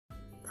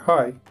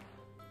Hi,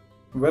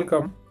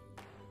 welcome.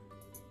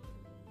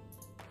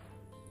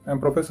 I'm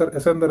Professor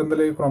S.N.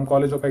 Darandale from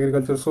College of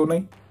Agriculture,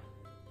 Sonai,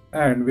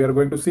 and we are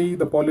going to see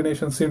the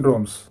pollination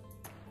syndromes.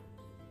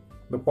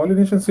 The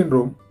pollination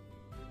syndrome,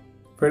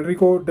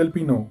 Federico Del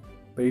Pino,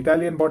 the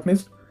Italian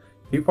botanist,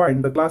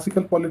 defined the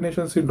classical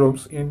pollination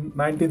syndromes in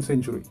 19th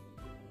century.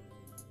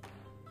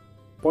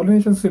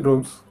 Pollination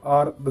syndromes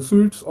are the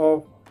suites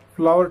of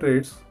flower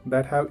traits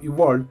that have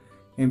evolved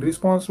in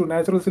response to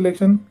natural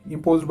selection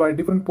imposed by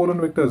different pollen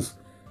vectors,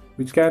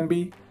 which can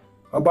be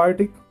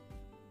abiotic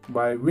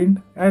by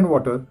wind and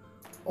water,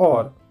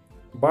 or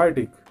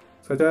biotic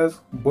such as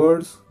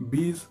birds,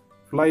 bees,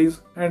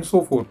 flies, and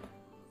so forth.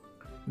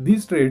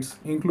 These traits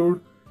include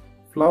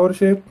flower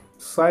shape,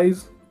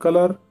 size,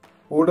 color,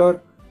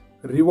 odor,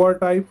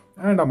 reward type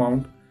and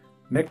amount,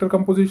 nectar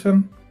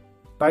composition,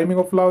 timing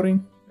of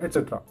flowering,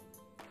 etc.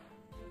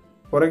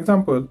 For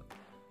example,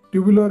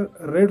 tubular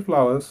red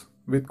flowers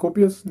with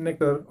copious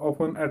nectar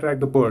often attract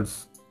the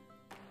birds.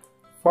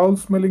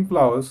 Foul-smelling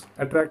flowers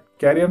attract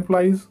carrion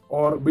flies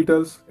or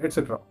beetles,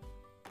 etc.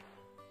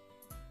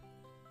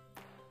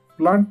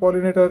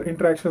 Plant-pollinator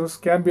interactions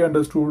can be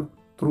understood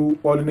through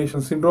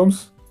pollination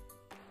syndromes.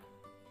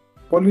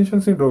 Pollination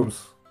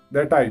syndromes,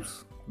 their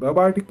types: the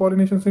abiotic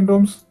pollination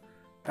syndromes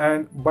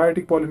and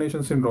biotic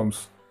pollination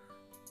syndromes.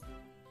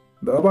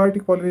 The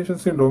abiotic pollination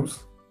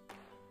syndromes,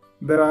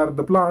 there are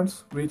the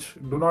plants which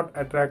do not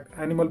attract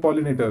animal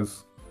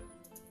pollinators.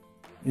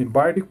 In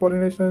biotic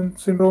pollination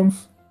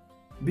syndromes,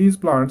 these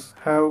plants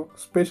have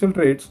special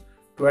traits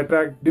to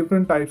attract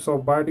different types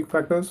of biotic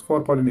factors for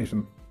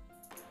pollination.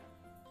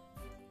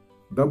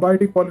 The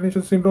abiotic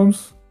pollination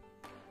syndromes,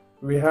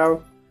 we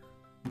have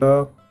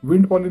the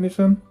wind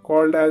pollination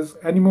called as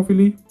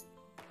anemophily,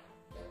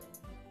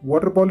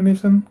 water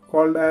pollination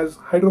called as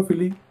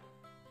hydrophily.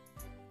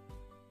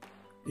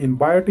 In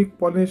biotic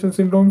pollination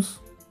syndromes,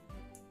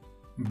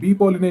 bee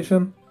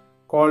pollination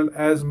called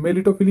as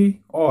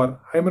melitophily or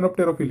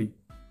hymenopterophily.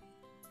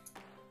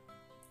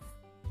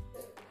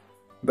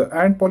 The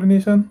ant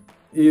pollination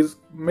is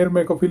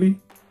myrmecophily.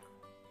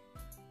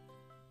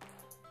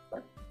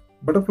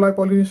 Butterfly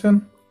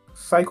pollination,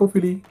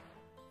 psychophily.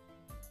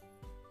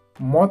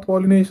 Moth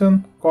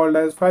pollination called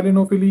as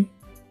phyllonophily.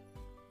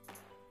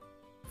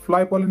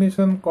 Fly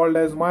pollination called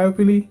as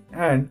myophily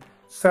and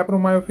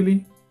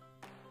sapromyophily.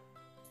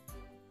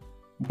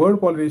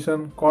 Bird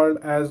pollination called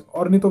as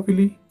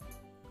ornithophily.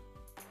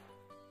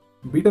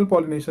 Beetle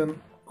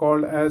pollination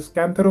called as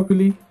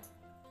cantherophily.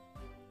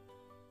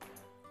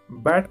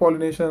 Bat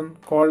pollination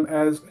called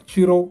as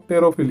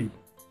chiropterophily.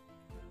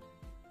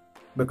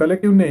 The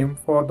collective name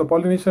for the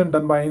pollination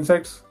done by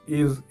insects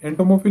is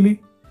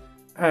entomophily,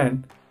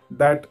 and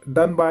that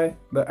done by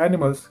the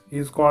animals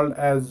is called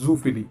as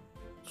zoophily.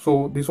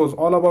 So this was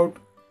all about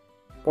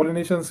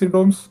pollination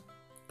syndromes.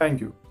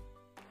 Thank you.